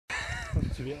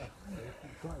to be honest.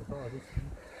 It's quite far, isn't it?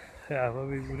 Yeah, well,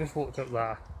 we just walked up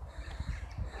there.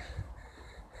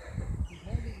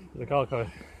 The car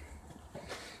coming.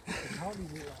 You hardly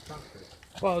walk that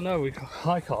fast. Well, no,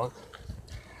 I can't.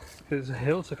 It's a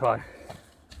hill to climb.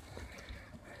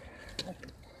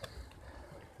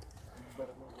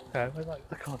 Yeah, where's like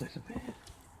the car disappeared?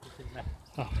 It's in there.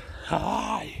 Oh,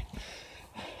 hi!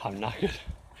 I'm knackered.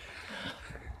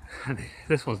 And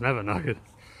this one's never knackered.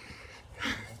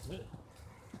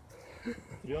 To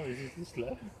be honest, is this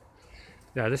slow?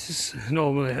 Yeah, this is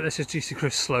GC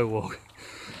Chris' slow walk.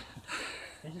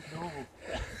 This is normal.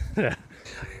 Yeah,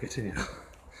 I can continue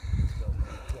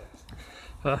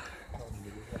now.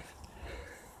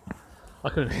 I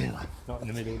couldn't hear that. Not in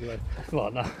the middle of the way. Come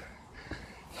on now.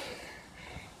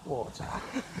 Water.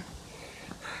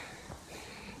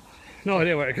 No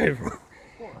idea where it came from.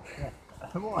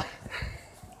 What?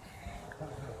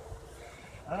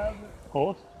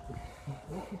 Horse?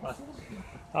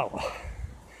 Oh well.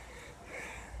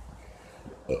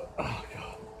 Oh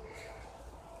god.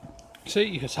 See,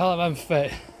 you can tell I'm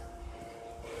fit.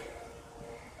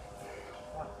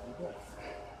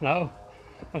 No,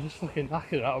 I'm just fucking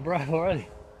knackered out of breath already.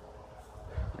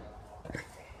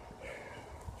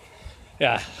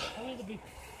 Yeah,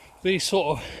 these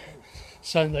sort of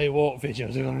Sunday walk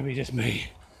videos are going to be just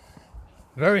me.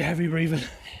 Very heavy breathing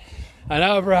and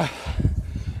out of breath.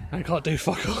 I can't do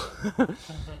fuck all.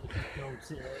 Sounds like the old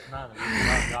man.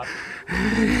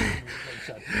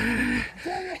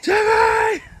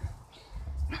 Jimmy!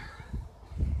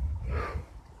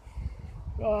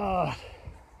 God.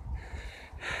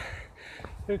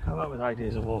 Who come up with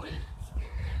ideas of walking?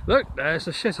 Look, there's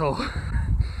the shithole.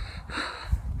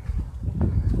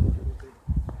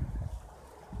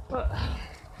 But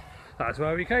that's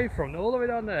where we came from, all the way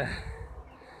down there.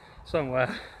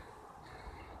 Somewhere.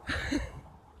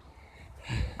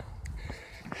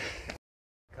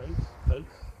 Coast.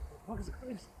 What is it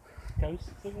coast? Coast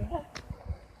somewhere?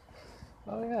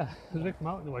 Oh yeah, there's a big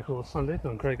mountain away called Sunday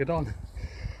on Craigerdon.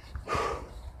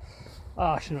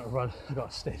 Ah, I shouldn't have run, I got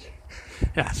a stitch.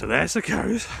 Yeah, so there's the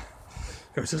coast.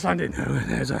 Goes to Landing now, and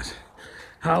there's us.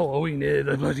 How are we near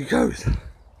the bloody coast?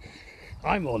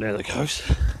 I'm all near the coast.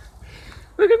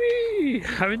 Look at me!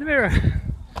 I'm in the mirror.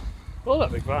 Oh,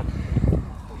 that big van.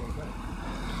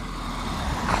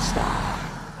 Asta!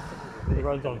 It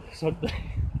runs on Sunday.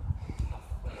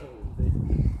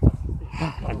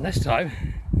 And this time,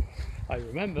 I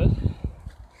remembered.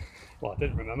 Well, I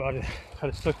didn't remember, I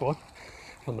just took one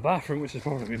from the bathroom, which is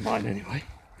probably mine anyway.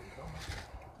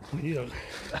 Well, you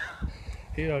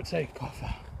don't take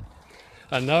puffer.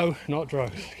 And no, not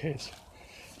drugs, kids.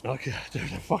 No, dude,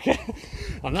 fuck it.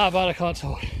 I'm that bad I can't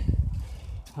talk.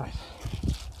 Right.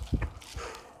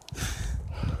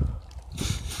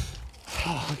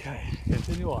 Okay,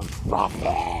 continue on.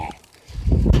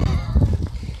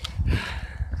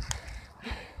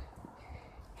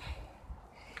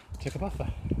 Took a buffer.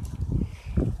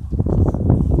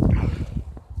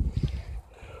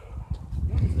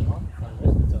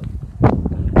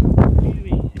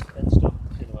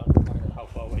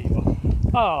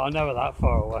 Oh, never that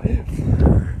far away.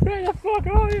 Where the fuck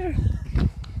are you?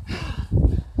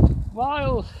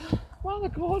 Miles, round the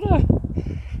corner.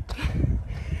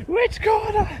 Which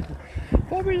corner?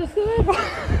 Probably the third one.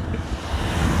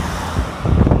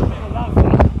 Not that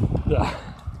far. Yeah.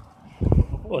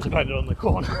 Well, it depended on the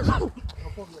corner.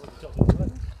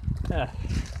 Yeah.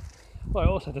 Well, it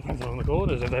also depends on the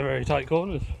corners, if they're very tight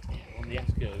corners. On the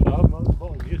S-curve.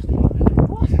 Oh, you used to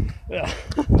what? Yeah.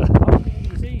 How can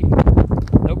you see?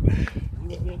 Nope. You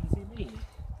won't be able to see me.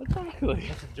 Exactly. You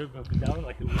have to jump up and down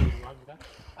like a weird orangutan.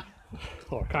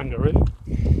 Or a kangaroo.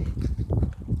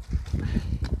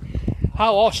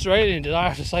 How Australian did I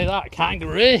have to say that?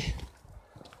 Kangaroo.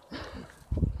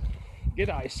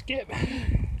 G'day, Skip.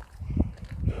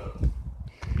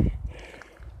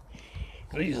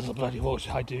 These are the bloody walks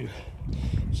I do.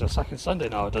 It's the second Sunday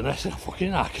now I've done this and I'm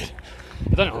fucking knackered.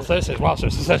 I done it on Thursday as well, so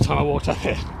it's the third time I walked up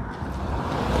here.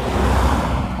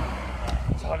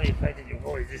 It's hardly affected your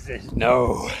voice, is it?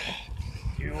 No.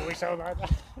 Do you always sound like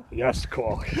that? Yes,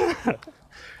 Quark.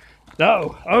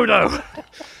 No. Oh no.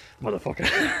 Motherfucker.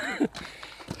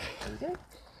 Is it?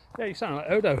 Yeah, you sound like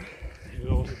Odo. You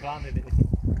were always planning it.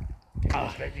 I'm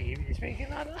expecting you to be speaking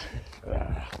like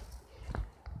that.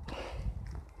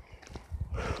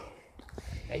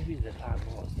 Maybe the plan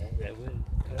was that there were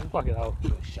Fucking hell.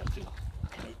 shut up.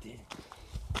 And it did.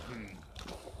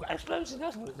 Explosion,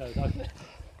 that's what it knows, doesn't it?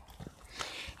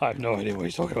 I have no idea what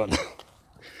he's talking about now.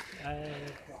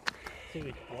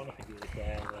 Series 1, I think it was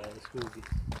where the school gets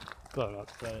Blown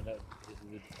up. blown up because of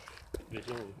the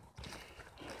result.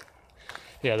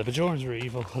 Yeah, the Bajorans were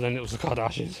evil, and then it was the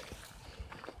Kardashians.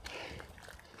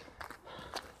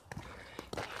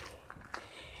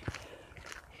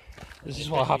 This is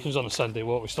what happens on a Sunday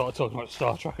walk. We started talking about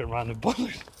Star Trek and random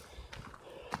bollocks.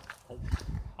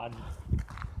 And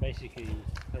basically,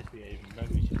 supposed to be a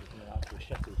memory chip coming out to a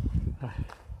shuttle. And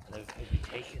they've maybe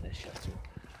taken a shuttle,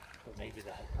 but maybe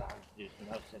they had planned to do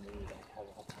something else and they were like, how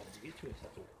time to get to a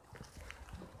shuttle.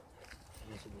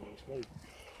 And then something will explode.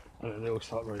 And then they all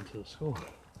start running to the school.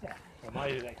 Yeah. And my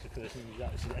extra person is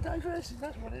actually a diversion,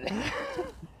 that's what it is.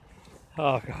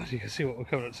 Oh god, you can see what we're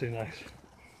coming up to next.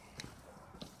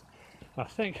 I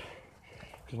think,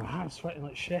 because my hand's sweating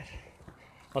like shit.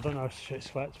 I don't know if shit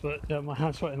sweats, but yeah, my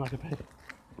hand's sweating like a pig.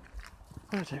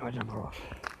 I'm going to take my jumper off.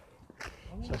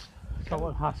 So,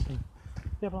 someone has to.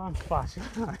 Yeah, but I'm fat.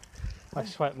 I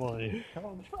sweat more than you. Come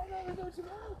on, try that and go.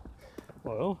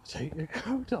 Well, take your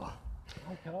coat off.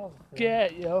 I can't.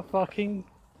 Get your fucking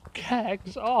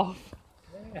kegs off.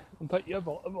 Yeah. And put your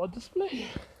bottom on display.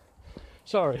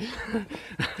 Sorry.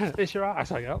 It's your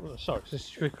ass, I got. Sorry, it's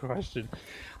just a quick question.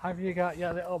 Have you got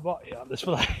your little body on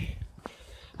display?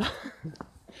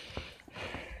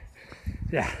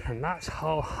 Yeah, and that's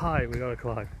how high we gotta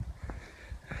climb.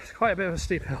 It's quite a bit of a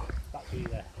steep hill. That's you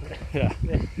there. Yeah.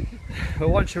 But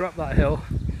once you're up that hill,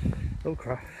 oh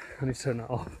crap, I need to turn that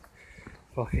off.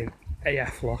 Fucking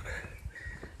AF lock.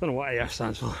 Don't know what AF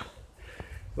stands for.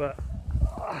 But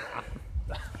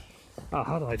oh,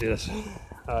 how do I do this?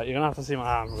 You're gonna have to see my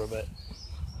arm for a bit.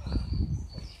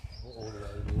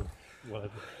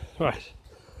 Whatever. Right.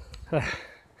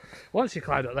 Once you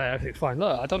climb up there, everything's fine.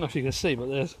 Look, I don't know if you can see, but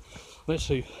there's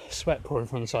literally sweat pouring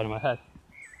from the side of my head.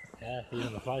 Yeah,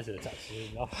 even the flies are attached to you.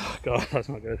 Oh, God, that's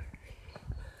not good.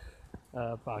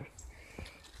 Bag.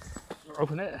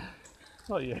 Open it.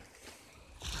 Oh, yeah.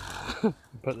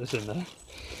 Put this in there.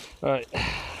 Right.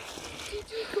 Did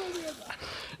you call me a bag?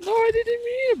 No, I didn't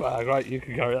mean a bag. Right, you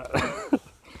can carry that.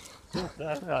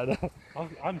 I know.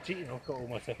 I'm cheating, I've got all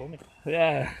my stuff on me.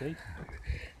 Yeah. See?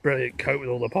 Brilliant coat with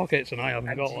all the pockets, and I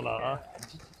haven't got one like that.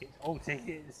 Tickets, old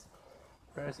tickets.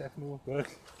 Paracetamol, book.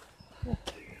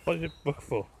 What did you book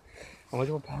for? Oh, why do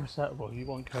you want paracetamol? You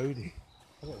want Cody.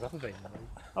 I've got rubber band.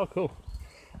 Oh, cool.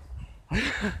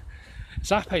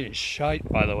 Zapain is shite,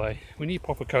 by the way. We need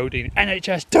proper codeine.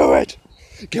 NHS, do it!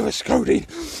 Give us codeine!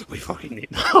 We fucking need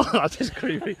it. That's just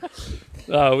creepy.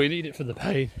 No, we need it for the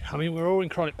pain. I mean, we're all in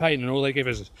chronic pain and all they give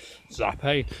us is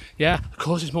Zapain. Yeah, it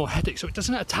causes more headache, so it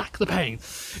doesn't attack the pain.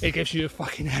 It gives you a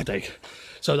fucking headache.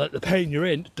 So that the pain you're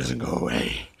in doesn't go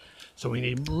away. So we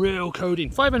need real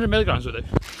codeine. 500 milligrams with it.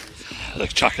 The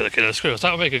Chuck of the Killer Squirrels.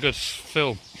 That would make a good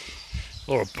film.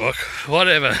 Or a book.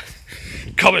 Whatever.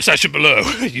 Comment section below.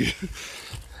 You.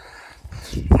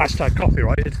 Hashtag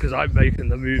copyrighted because I'm making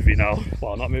the movie now.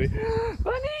 Well, not movie.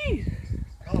 Bunny!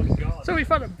 Oh, God. So we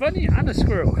found a bunny and a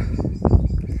squirrel.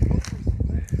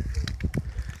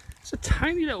 It's a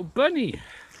tiny little bunny.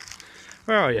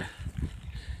 Where are you?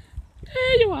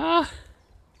 There you are.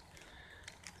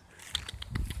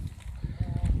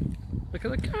 Look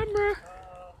at the camera.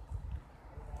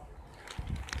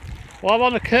 Well, I'm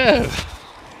on a curve.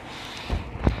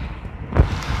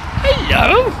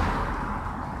 Hello.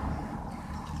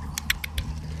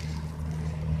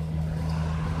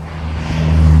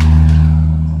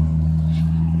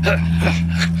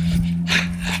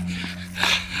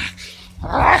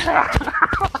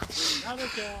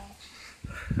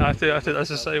 I think that's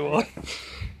the same one.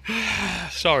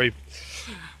 Sorry.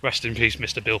 Rest in peace,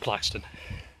 Mr. Bill Plaxton.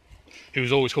 He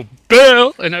was always called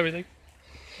Bill and everything.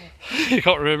 You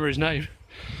can't remember his name.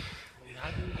 How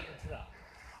did we get into that?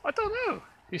 I don't know.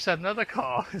 He said another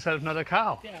car instead of another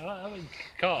cow. Yeah, I went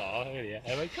car earlier.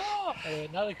 I went car. I went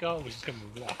another car, which is coming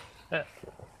with that. Yeah.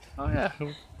 Oh yeah.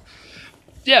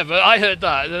 Yeah, but I heard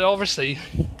that. Then obviously,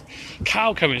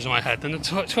 cow came into my head, and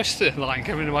the twister line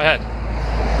came into my head.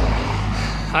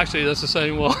 Actually, that's the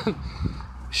same one.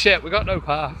 Shit, we got no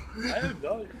power. I don't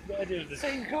know. It was the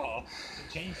same car.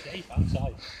 It changed shape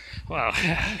outside. Well,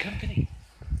 yeah. Same company.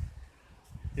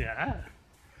 Yeah.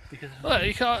 Because Well,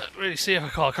 you can't really see if a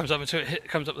car comes up into it,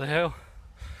 comes up the hill.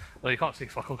 Well, you can't see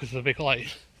fuck all because of the big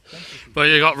light. But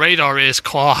you got radar ears,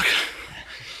 Clark.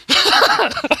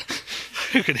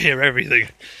 Who can hear everything.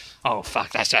 Oh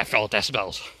fuck, that's at 4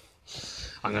 decibels.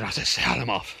 I'm gonna have to set them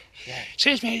off. Yeah.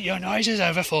 Excuse me, your noise is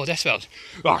over 4 decibels.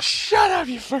 Oh, shut up,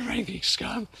 you Ferengi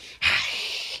scum.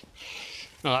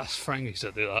 No, that's Ferengis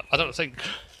that do that. I don't think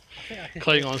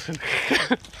Klingons can.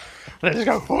 They just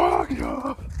go, fuck you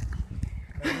up.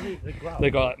 They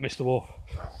got like Mr. Wolf.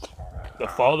 The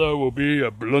father will be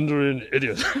a blundering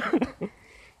idiot.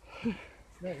 No,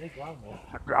 they growl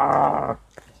more.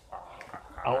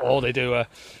 Or they do a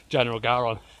General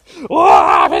Garon.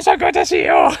 Wow, it's so good to see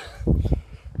you! All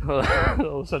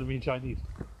of a sudden being Chinese.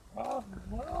 Oh,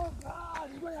 God,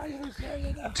 where are you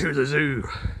saying that? To the zoo.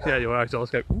 Yeah, you want to go,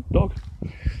 ooh, dog.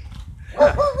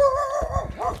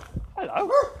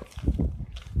 Hello.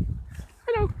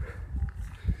 Hello.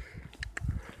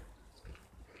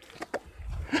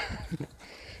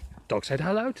 Dog said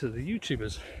hello to the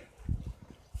YouTubers.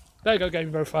 There you go,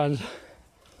 Gaming Bro fans.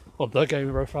 Or the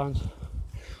Gaming Bro fans.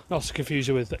 Not to confuse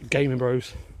you with Gaming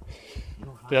Bros.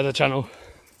 The other channel.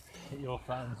 Your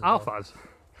fans. Our fans.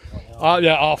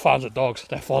 Yeah, our fans are dogs.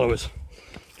 They're followers.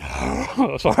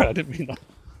 Sorry, I didn't mean that.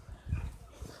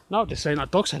 No, I'm just saying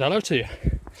that dog said hello to you.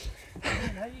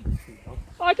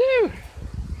 I do.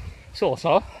 Sort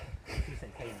of. You say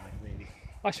canine, really.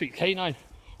 I speak canine.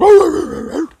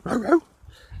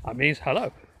 That means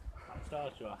hello. I'm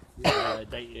starstruck.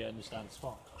 Date you understand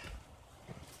Spot.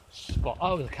 Spot.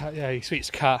 Oh, the cat. Yeah, he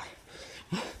speaks cat.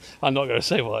 I'm not going to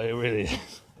say what it really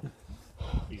is.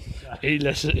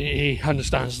 He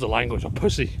understands the language of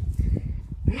pussy.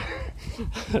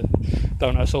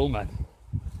 Don't us all, men.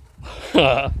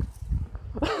 Apart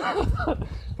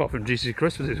from GC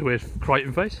Chris with his weird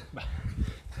Crichton face.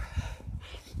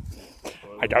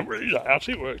 I don't really know.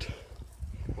 Actually, it worked.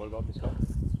 What about this guy?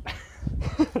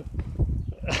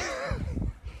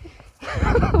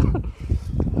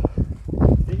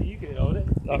 You can hold it.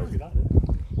 You're good at it.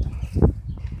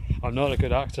 I'm not a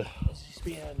good actor. It's just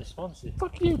being unresponsive.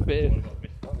 Fuck you, babe. What about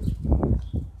Miss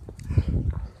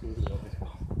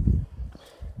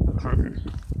Collins?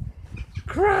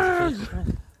 Crap!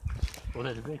 Well,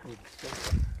 there's a big one.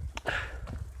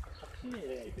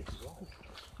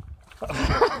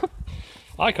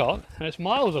 I can't, and it's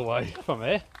miles away from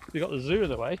here. You've got the zoo in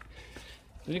the way,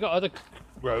 and you've got other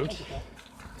roads,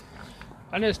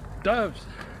 and there's doves.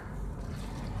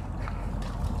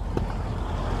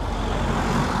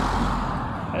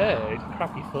 Hey,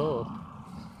 crappy Ford.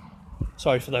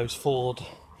 Sorry for those Ford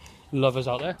lovers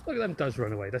out there. Look at them doves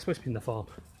run away. They're supposed to be in the farm.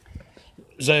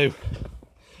 Zoo.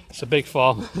 It's a big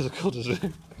farm. It's called a zoo.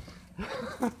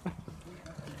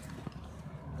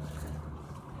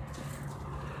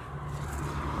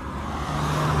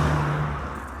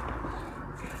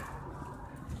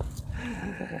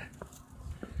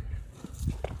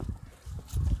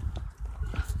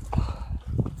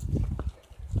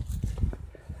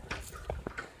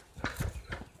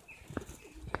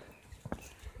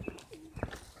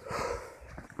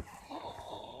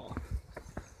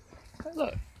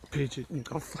 Look, pigeon.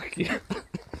 Oh, fuck you.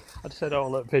 I just said, oh,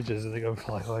 look, pigeons, and they go and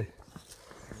fly away.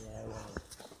 Yeah, well,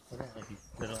 they don't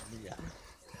like me yet.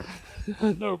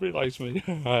 Nobody likes me.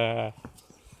 I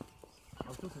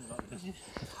was talking about this.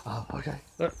 Oh, okay.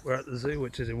 Look, we're at the zoo,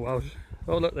 which is in Welsh.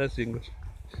 Oh, look, there's the English.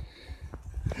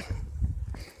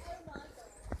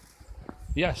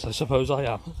 Yes, I suppose I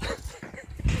am.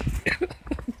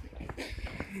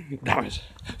 Damn it.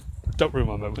 Don't ruin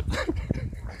my moment.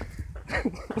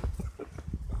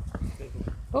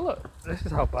 Oh look, this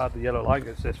is how bad the yellow line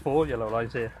gets. There's 4 yellow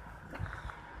lines here.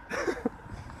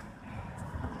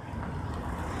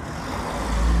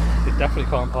 You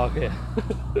definitely can't park here.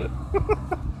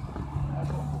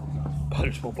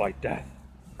 Punishable by death.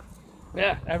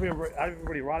 Yeah,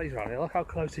 everybody rallies around here. Look how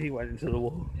close he went into the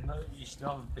wall. You know, you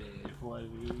stop a bit for whatever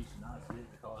reason, that's it,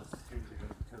 because it's going to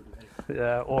be totally.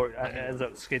 Yeah, or it ends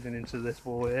up skidding into this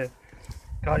wall here.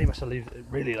 God, he must have left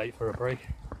really late for a break.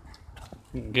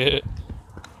 Get it.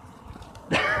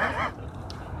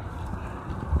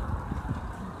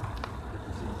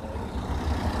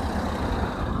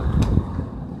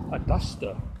 A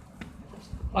duster.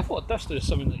 I thought a duster is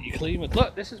something that you clean with.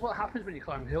 Look, this is what happens when you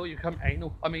climb a hill. You become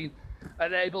anal. I mean,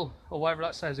 enable, or whatever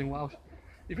that says in Welsh.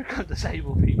 You become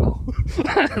disabled people.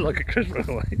 Like a Christmas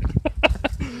away.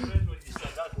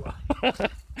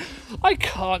 I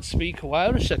can't speak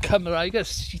Welsh. A Cymraeg, a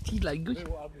city language.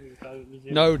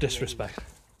 No disrespect.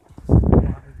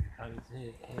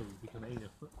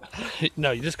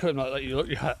 No, you just couldn't like you look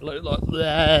like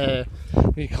there.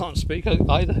 You can't speak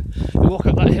either. You walk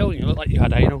up that hill and you look like you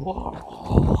had anal.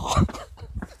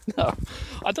 No,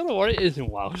 I don't know what it is in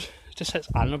Welsh. It just says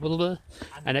enable or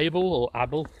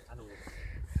able.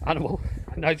 Animal.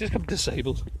 No, you just come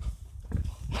disabled.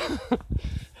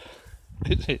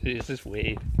 It's just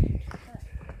weird.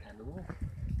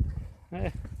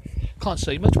 Yeah. Can't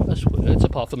say much Welsh words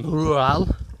apart from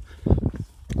rural.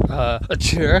 A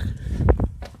jerk.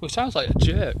 Which sounds like a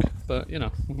jerk, but you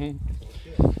know.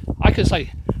 I could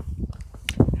say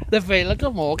the Villa de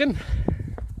Morgan,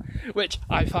 which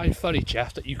I find funny,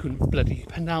 Jeff, that you can bloody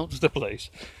pronounce the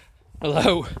place.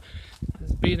 Although,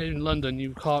 being in London,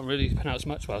 you can't really pronounce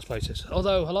much Welsh places.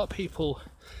 Although a lot of people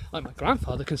Like my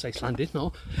grandfather can say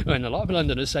Llandudno, and a lot of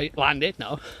Londoners say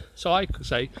Llandudno. So I could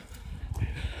say,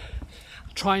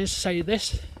 try and say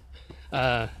this,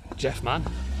 Jeff man.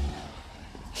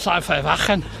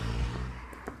 Llanfairfachgen.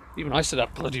 Even I said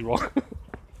that bloody wrong.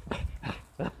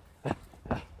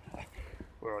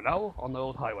 We're now on the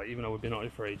old highway, even though we've been on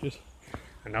it for ages.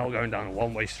 And now we're going down a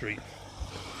one-way street.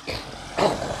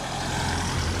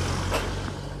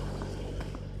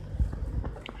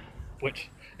 Which,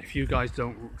 if you guys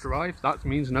don't drive, that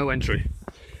means no entry.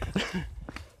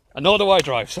 And nor do I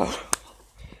drive, so.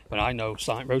 But I know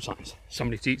road signs.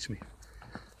 Somebody teach me.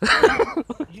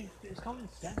 It's common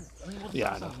sense. I mean, what's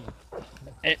Yeah, I know.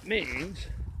 It means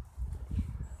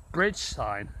bridge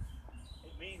sign.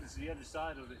 It means the other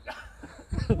side of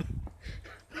it.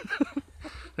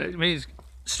 It means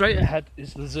straight ahead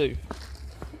is the zoo.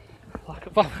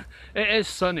 It is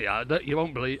sunny out. You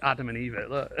won't believe Adam and Eve.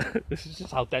 Look, this is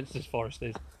just how dense this forest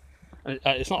is. And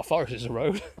it's not a forest; it's a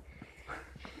road.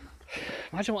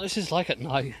 Imagine what this is like at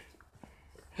night.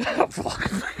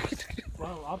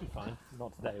 Well, I'll be fine.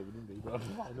 Not today, it wouldn't be, but I'll be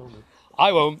fine normally.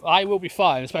 I won't. I will be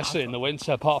fine, especially in the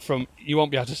winter. Apart from you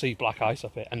won't be able to see black ice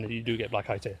up it, and you do get black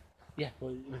ice here. Yeah,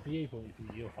 well, with you,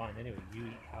 you're fine anyway. You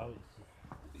eat cows.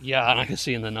 Yeah, and I can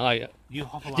see in the night. You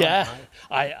hop around Yeah, at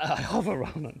night. I hover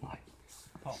around at night.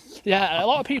 Oh. Yeah, a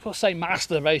lot of people say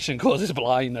masturbation causes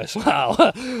blindness. Well,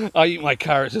 I eat my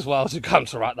carrots as well to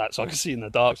counteract that, so I can see in the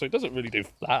dark. So it doesn't really do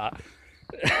that.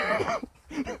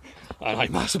 And I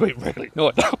masturbate regularly. No,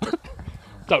 I don't.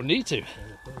 Don't need to.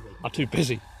 I'm too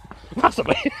busy.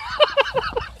 Masturbate.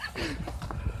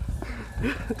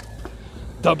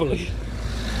 Doubly.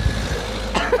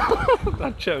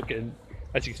 I'm joking.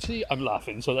 As you can see, I'm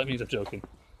laughing, so that means I'm joking.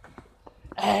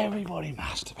 Everybody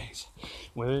masturbates.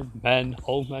 Women, men,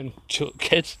 old men,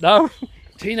 kids. No,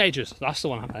 teenagers. That's the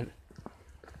one I meant.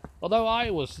 Although I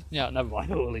was, yeah, never mind.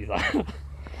 We'll leave that.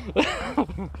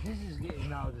 This is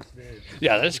getting out of the stairs.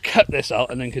 Yeah, let's cut this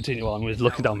out and then continue on with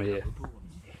looking down my ear.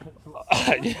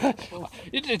 Yeah.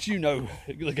 Did you know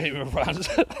the Game of Thrones?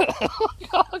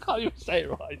 I can't even say it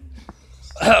right.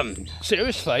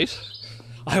 Serious face.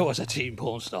 I was a teen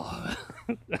porn star.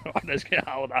 Right, let's get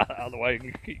out of the way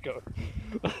and keep going.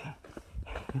 I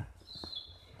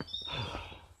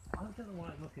don't know why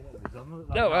I'm looking at this.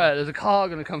 No, there's a car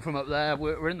going to come from up there.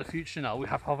 We're in the future now. We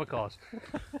have hover cars.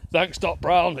 Thanks, Doc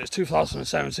Brown. It's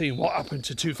 2017. What happened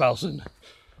to 2015?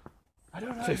 I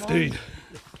don't know.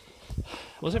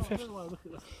 Was it 15?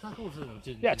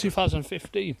 Yeah,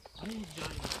 2015. I need a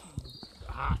giant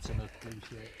hat and a blue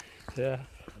shirt. Yeah.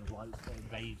 And a white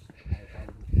beige.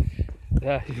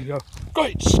 Yeah, you can go.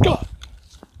 Great Scott!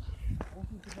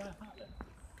 Wasn't the giant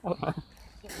hat then?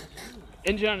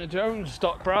 Indiana Jones,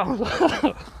 Doc Brown.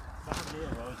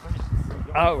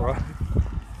 Oh, right.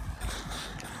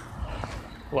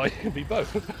 Well, you can be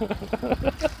both.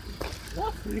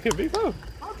 What? You can be both.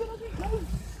 How can I be both?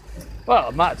 Well,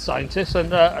 a mad scientist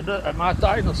and a mad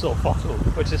dinosaur fossil,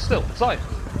 which is still science.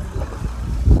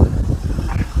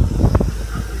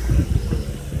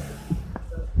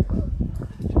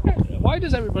 Why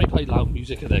does everybody play loud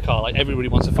music in their car? Like everybody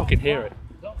wants to fucking hear it.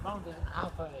 Doc Brown doesn't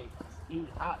have a huge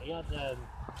hat. He had a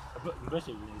button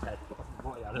in his head.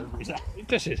 What he had over his head.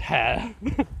 Just his hair.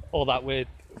 All that weird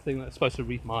thing that's supposed to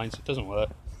read minds. It doesn't work.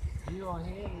 You are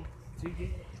here to get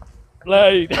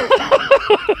Laid.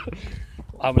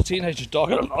 I'm a teenager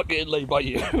dog and I'm not getting laid by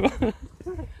you.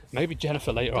 Maybe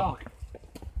Jennifer later on. Doc.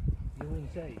 You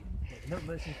wouldn't say. Not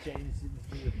much has changed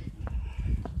since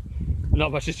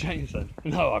Not much has changed then.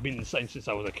 No, I've been the same since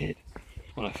I was a kid.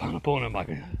 When I found a porno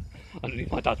magazine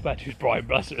underneath my dad's bed, who's Brian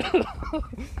Blessed. That's how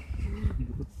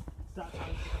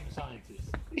you become a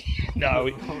scientist. No,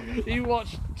 he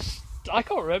watched. I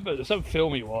can't remember. There's some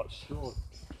film he watched. Sure.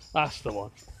 That's the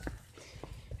one.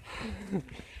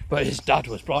 But his dad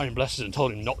was Brian Blessed and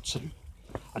told him not to,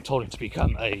 and told him to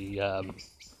become a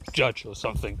judge or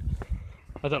something.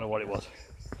 I don't know what it was.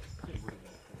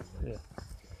 Yeah.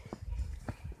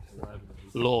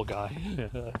 Law guy,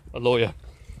 a lawyer.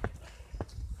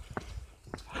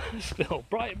 Still,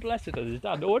 Brian Blessed and his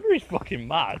dad. No wonder he's fucking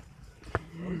mad.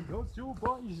 Not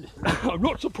surprising. I'm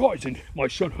not surprising. My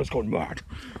son has gone mad.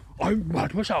 I'm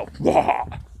mad myself.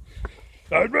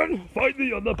 Edmund, find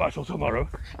me on the battle tomorrow.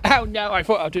 Oh no, I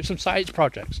thought I'd do some science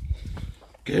projects.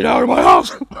 Get out of my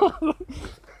house!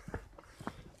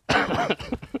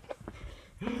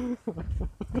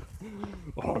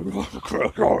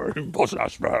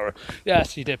 Brosnas.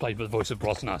 Yes, he did play the voice of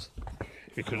Brosnas.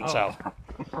 If you couldn't tell.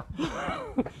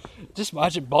 Just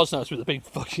imagine Brosnas with a big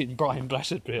fucking Brian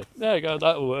Blessed beard. There you go,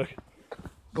 that'll work.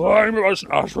 Brian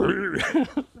Brosnas.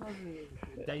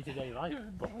 day-to-day life.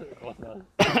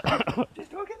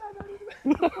 Just look at that.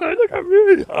 Look at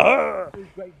me! Ah. Those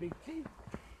great big teeth.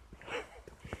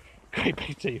 Great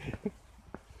big teeth.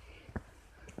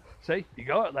 See, you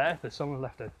go out there, there's someone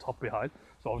left their top behind,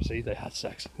 so obviously they had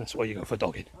sex. That's why you go for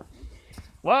dogging.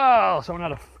 Wow, someone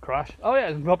had a crash. Oh yeah,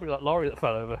 it's probably that lorry that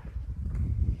fell over.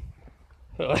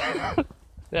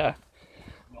 Yeah.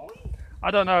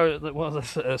 I don't know, well,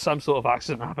 some sort of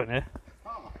accident happened here.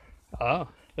 Oh,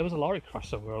 there was a lorry crash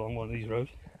somewhere along one of these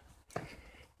roads.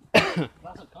 That's a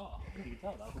car. You can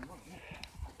tell that from one.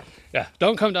 Yeah,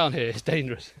 don't come down here, it's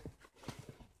dangerous.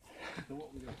 So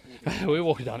what we got? We're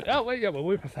walking down it. Oh, wait, yeah, well,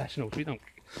 we're professionals. We don't.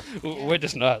 We're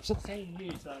just nuts. Same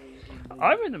you, so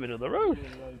I'm in the middle of the road.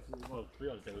 Well, to be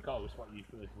honest, the car was spot you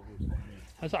first before we spot me.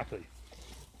 Exactly.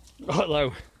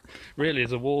 Although, really,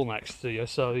 there's a wall next to you,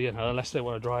 so, you know, unless they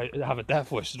want to have a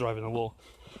deaf wish to drive in the wall,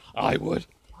 I would.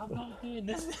 I'm not doing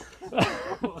this.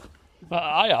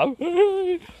 I am. Until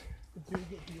we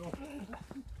get to your place.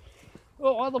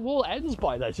 Well, the wall ends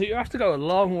by there, so you have to go a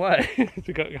long way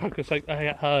to go, because like,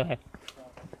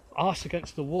 arse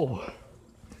against the wall.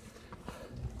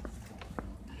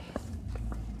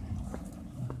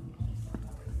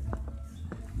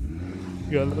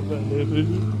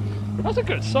 That's a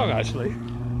good song, actually.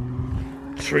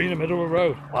 Tree in the middle of the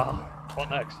road. Wow. What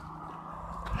next?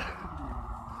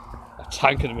 A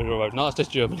tank in the middle of the road. No, that's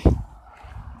just Germany.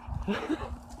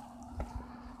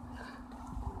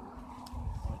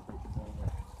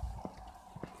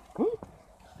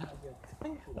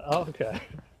 Okay.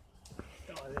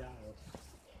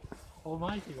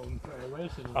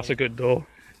 That's a good door.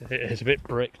 It's a bit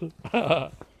bricked.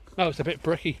 No, it's a bit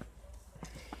bricky.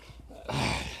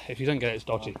 If you don't get it, it's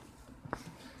dodgy.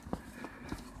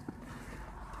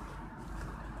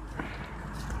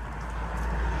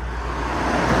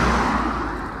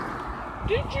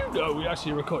 Did you know we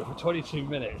actually recorded for 22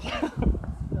 minutes?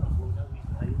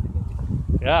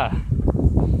 Yeah.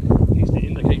 He's the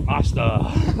indicate master.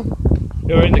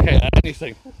 He'll indicate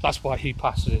anything. That's why he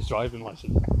passed his driving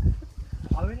license.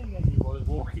 I really get you while I was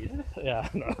walking. Yeah,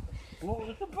 no. What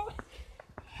was the point?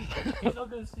 You're not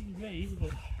going to see me.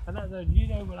 And then, you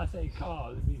know, when I say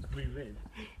car, it means move in.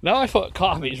 No, I thought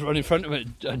car means run in front of it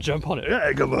and jump on it.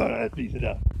 Yeah, come on, beat it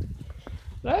up.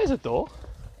 There's a door.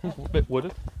 A bit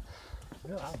wooden.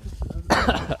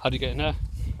 How do you get in there?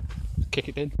 Kick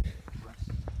it in.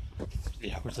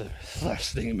 Yeah, with the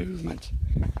thrusting movement.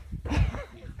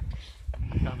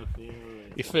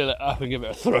 You feel it up and give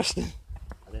it a thrust.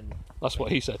 That's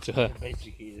what he said to her.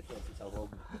 Basically, itself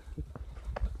open.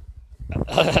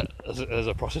 There's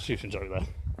a prostitution joke there.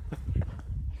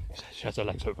 She has her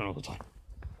legs open all the time.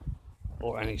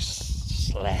 Or any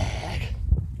slag.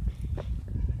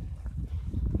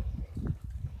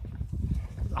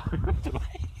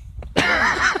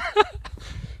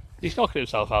 He's knocking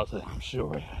himself out there, I'm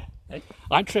sure. Hey?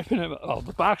 I'm tripping him up. Oh,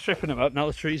 the bag's tripping him up, now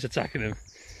the tree's attacking him.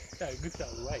 No, good out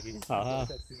of the way.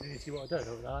 You see what I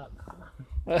don't know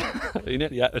that. He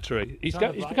nearly ate the tree. He's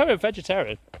becoming a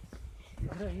vegetarian. I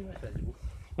know, you must vegetable.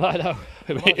 I know.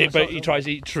 But he tries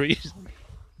to eat trees.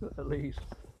 At least.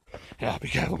 Yeah, be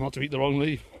careful not to eat the wrong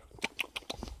leaf.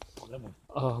 Lemon.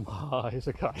 Oh my, it's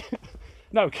a guy.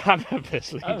 No,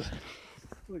 cannabis leaves. Oh.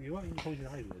 Well, you won't even poison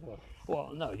ivy as well.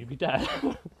 Well, no, you'd be dead.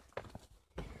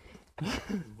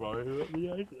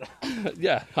 Right.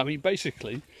 Yeah, I mean,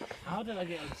 basically. How did I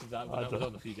get into that when I was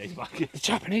on a few days back? The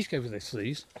Japanese gave us this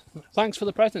sleeves. Thanks for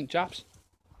the present, Japs.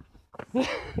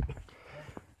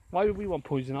 Why would we want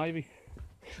poison ivy?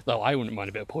 Though I wouldn't mind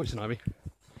a bit of poison ivy.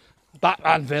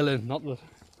 Batman villain, not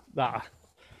that.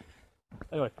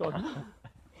 Anyway, go on.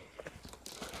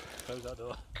 Close that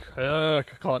door. I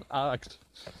can't act.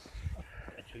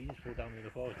 Actually, you just fall down in the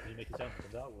forest and you make a sound from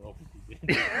that. Well,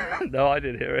 obviously. No, I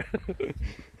didn't hear it.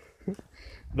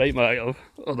 They might have,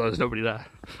 although there's nobody there.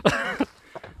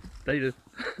 They did.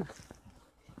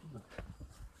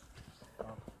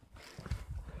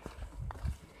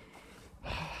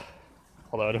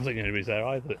 Although I don't think anybody's there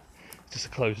either. It's just a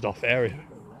closed off area.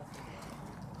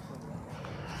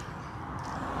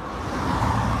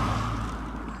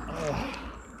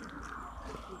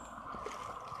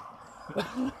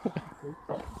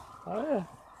 Oh yeah.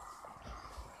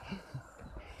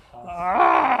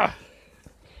 Ah!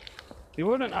 You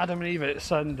wouldn't Adam and Eve it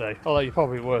Sunday, although you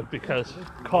probably would, because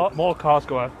more cars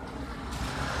go out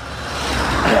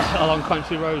along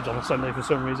country roads on a Sunday for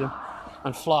some reason,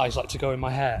 and flies like to go in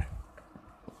my hair.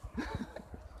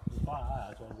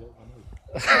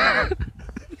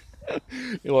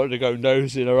 You wanted to go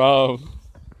nosing around.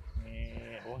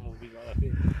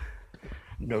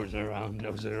 Nosing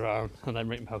around, and then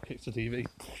Rick Mel kicks the TV.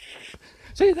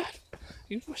 See that?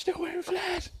 You were still wearing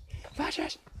flares.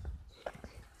 Fascist.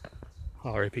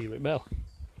 R.I.P. McMill.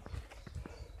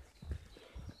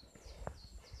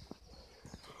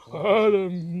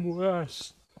 Adam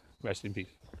West. Rest in peace.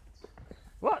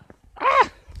 What? Ah!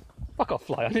 Fuck off,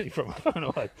 fly. I nearly threw my phone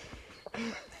away.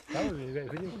 That would be a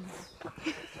great video.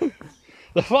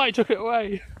 The fly took it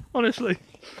away. Honestly.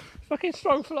 Fucking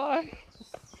strong fly.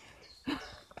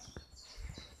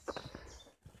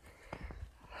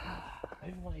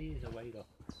 Everyone ears are radar.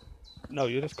 No,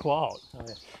 you're just quiet. Oh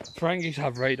yeah. Ferengis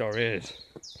have radar ears.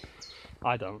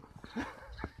 I don't.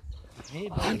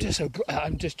 I'm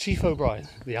just Chief O'Brien,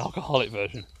 the alcoholic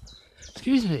version.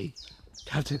 Excuse me,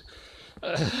 Captain.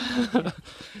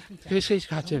 Excuse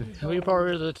Captain. We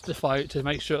borrowed the fight to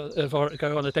make sure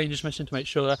go on a dangerous mission to make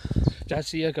sure that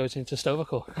Jadzia goes into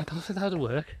Stovacle. I don't think that'll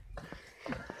work.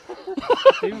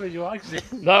 Even with your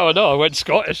accent. No, I went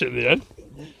Scottish in the end.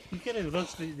 You could have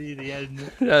lost the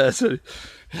end. Yeah, that's it.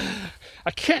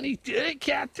 I can't do it,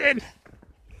 Captain.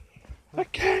 I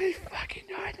can't fucking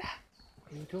do that.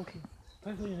 You're talking.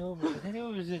 I don't know, but then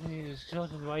all of a sudden you're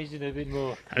sort of rising a bit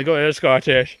more. I go here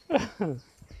Scottish.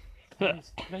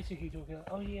 It's basically talking like,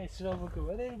 oh yeah, Slovakia.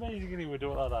 And then basically we're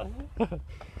doing like that.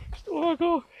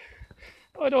 Stovacle.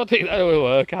 I don't think that will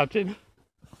work, Captain.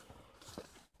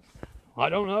 I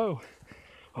don't know.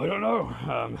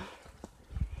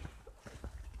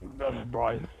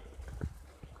 Brian.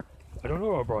 I don't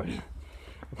know, Brian.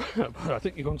 But I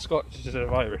think you've gone Scottish instead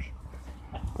of Irish.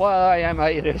 Well, I am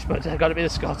Irish, but there's got to be the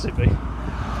Scots in me.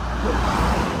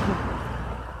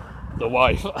 The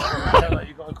wife. I feel like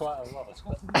you've got quite a lot of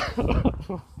Scottish.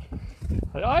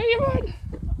 Ireland.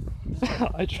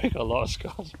 I drink a lot of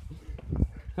Scotch.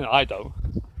 I don't.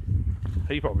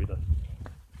 He probably does.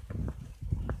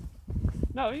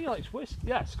 No, he likes whiskey.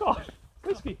 Yeah, Scotch.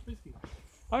 Whiskey.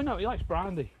 Oh no, he likes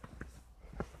brandy.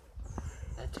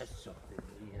 That tastes something,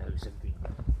 you know, something.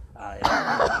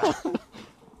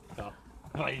 Oh.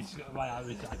 My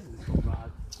Irish accent is so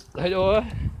bad. I know.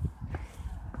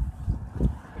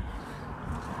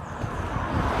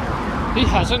 He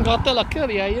hasn't got the look of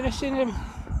the Irish in him.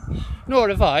 Nor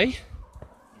have I. He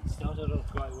started off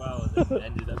quite well and then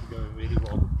ended up going really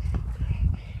wrong.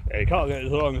 Yeah, you can't get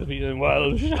as long as being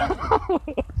Welsh.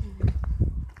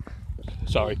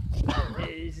 Sorry.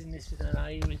 Isn't this an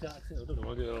Irish accent? I don't know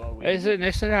what it is. Isn't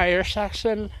this an Irish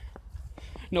accent?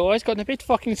 No, it's got a bit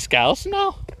fucking Scouse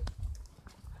now.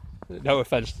 No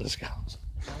offence to the Scouse.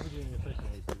 How are you doing the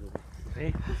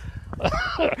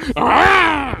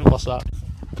What's that?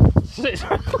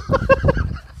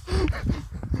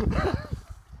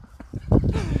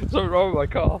 Something wrong with my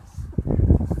car.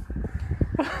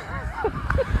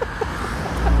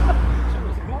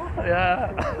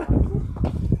 Yeah.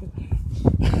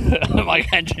 My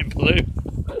engine blew.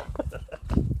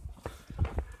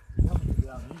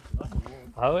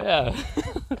 Oh yeah.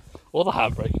 Or the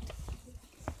handbrake.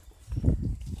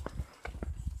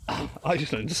 I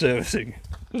just learned servicing.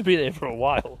 It's been here for a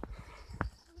while.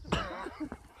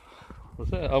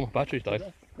 What's that? Oh, my battery's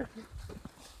died.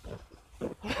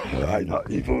 I'm not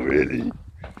evil, really.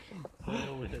 I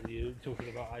always heard you talking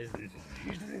about Iceland.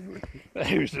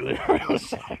 Who's delivering on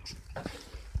sex?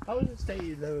 How was it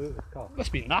staying in the car?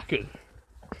 Must be knackered.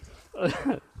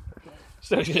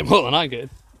 Still getting more than I get.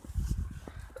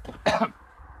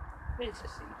 It's a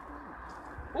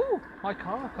seat. Ooh, my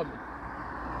car coming.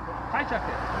 Hijack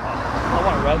it. Oh, I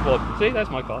want a red one. See, there's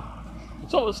my car.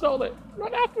 Someone stole it.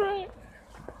 Run after it.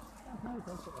 No,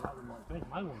 don't say that with my friend.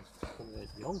 My one's coming to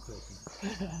the old person.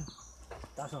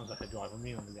 That sounds like a drive on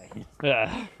me on the day.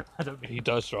 Yeah. I don't mean. He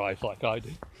does drive like I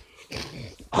do.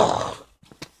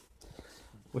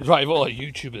 We drive all our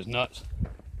YouTubers nuts.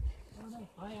 Oh, no,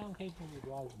 I am capable of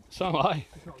driving. So am I.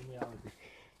 It's not in reality.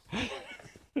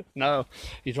 No,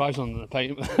 he drives on the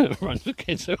pavement, runs the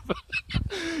kids over.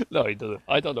 No, he doesn't.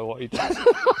 I don't know what he does.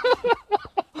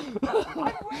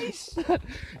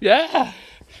 Yeah.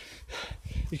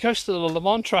 He goes to the Le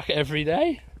Mans track every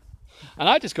day, and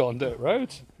I just go on dirt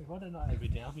roads. If I don't know every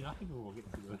day, I'll be happy to walk it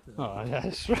to work. Oh,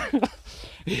 yes.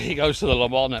 He goes to the Le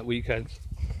Mans at weekends,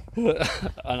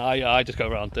 and I just go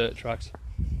around dirt tracks.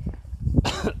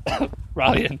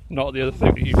 Rallying, not the other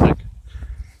thing that you think.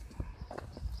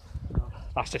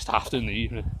 That's just after in the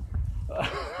evening.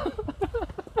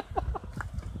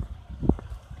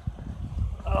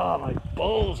 Oh, my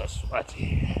balls are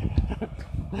sweaty.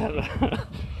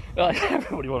 Like,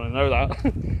 everybody want to know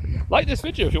that. Like this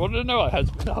video if you wanted to know I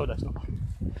had. No, that's not.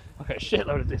 I get a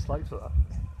shitload of dislikes for that.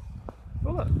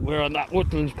 Oh, look, we're on that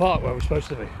Woodlands Park where we're supposed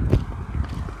to be.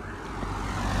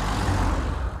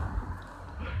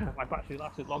 My battery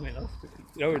lasted long enough to keep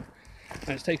going, and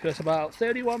it's taken us about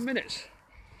 31 minutes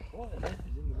What the heck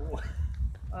is in the water?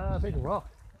 A big rock.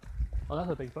 Oh,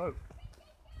 that's a big boat.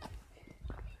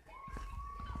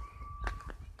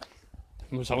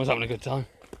 I was having a good time.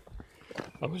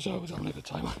 I was having a good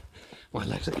time. My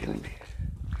legs are killing me.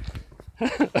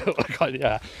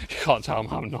 Yeah, you can't tell I'm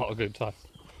having not a good time.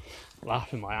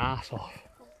 Laughing my ass off.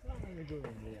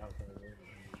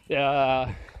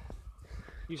 Yeah.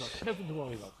 You got nothing to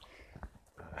worry about.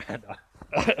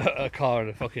 A car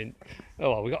and a fucking.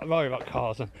 Oh well, we got to worry about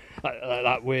cars and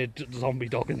that weird zombie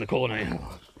dog in the corner. You know?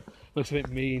 Looks a bit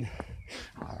mean.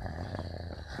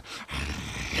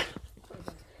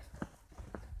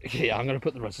 Yeah, I'm gonna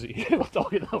put the rest of the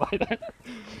dog in that way then.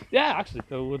 Yeah, actually,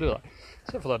 we'll do that.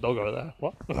 Except for that dog over there.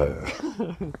 What? You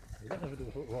don't ever do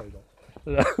a foot worry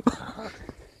about.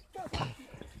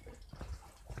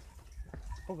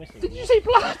 Did you say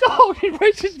black dog? You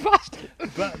racist bastard!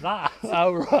 But that.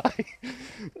 Oh right.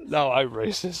 No, I'm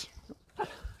racist.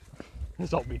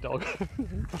 It's not me dog.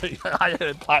 I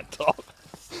heard black dog.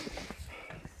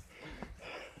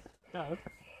 No,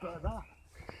 but that.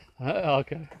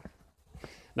 Okay.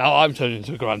 Now I'm turning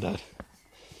into a granddad.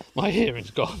 My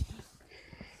hearing's gone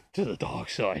to the dark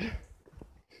side.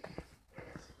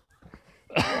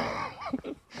 You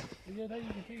know you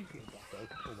can choose your black dog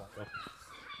or white dog.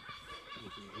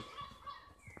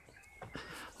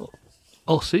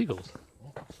 Oh, seagulls.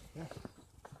 Yeah.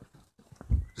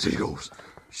 Seagulls.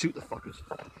 Shoot the fuckers.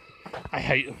 I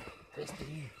hate them.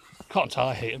 Can't tell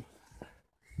I hate them.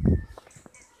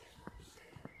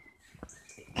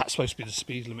 That's supposed to be the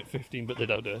speed limit 15, but they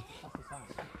don't do it.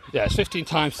 Yeah, it's 15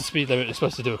 times the speed limit they're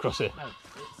supposed to do across here. No,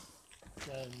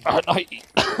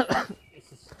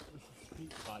 it's a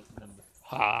street bike number.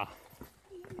 Ha.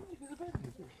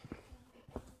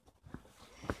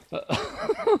 Well,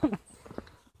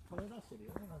 that's silly.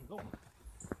 I'm gone.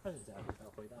 It's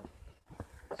halfway down.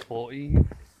 14.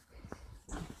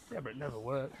 Yeah, but it never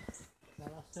worked. Now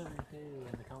that's so clear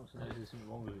when the council knows there's something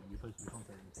wrong with it. You're supposed to be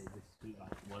contacting and say this street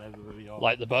bike, whatever we are.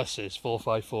 Like the bus is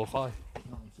 4545.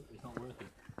 It's not working.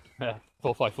 Yeah,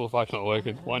 4545's not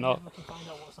working. Why not?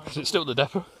 Because it's still the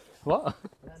depot. What?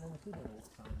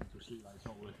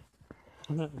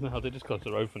 No, they just got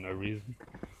the road for no reason.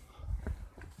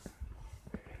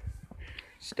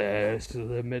 Stairs to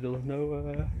the middle of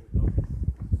nowhere.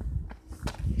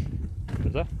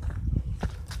 Is that?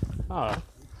 Ah.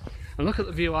 And look at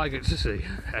the view I get to see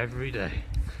every day.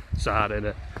 Sad,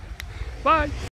 innit? Bye!